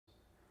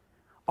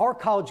Our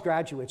college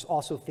graduates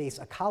also face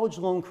a college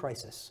loan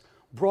crisis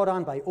brought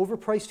on by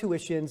overpriced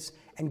tuitions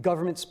and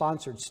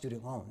government-sponsored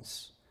student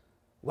loans.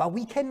 While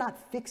we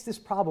cannot fix this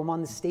problem on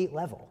the state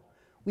level,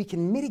 we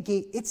can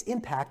mitigate its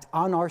impact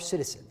on our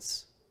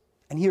citizens.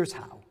 And here's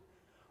how.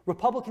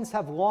 Republicans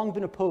have long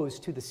been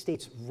opposed to the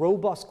state's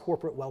robust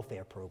corporate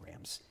welfare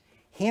programs,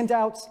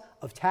 handouts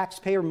of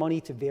taxpayer money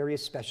to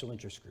various special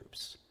interest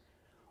groups.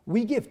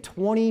 We give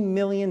 $20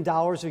 million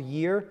a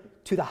year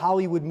to the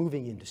Hollywood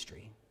movie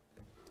industry.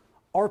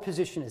 Our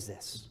position is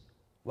this.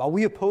 While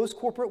we oppose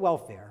corporate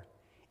welfare,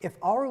 if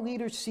our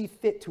leaders see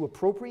fit to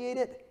appropriate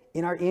it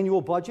in our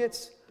annual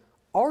budgets,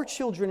 our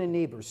children and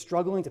neighbors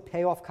struggling to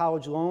pay off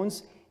college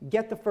loans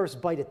get the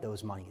first bite at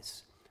those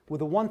monies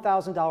with a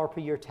 $1,000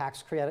 per year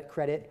tax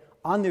credit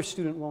on their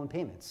student loan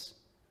payments.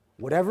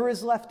 Whatever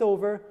is left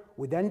over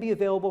would then be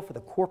available for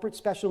the corporate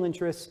special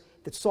interests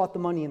that sought the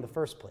money in the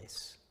first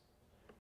place.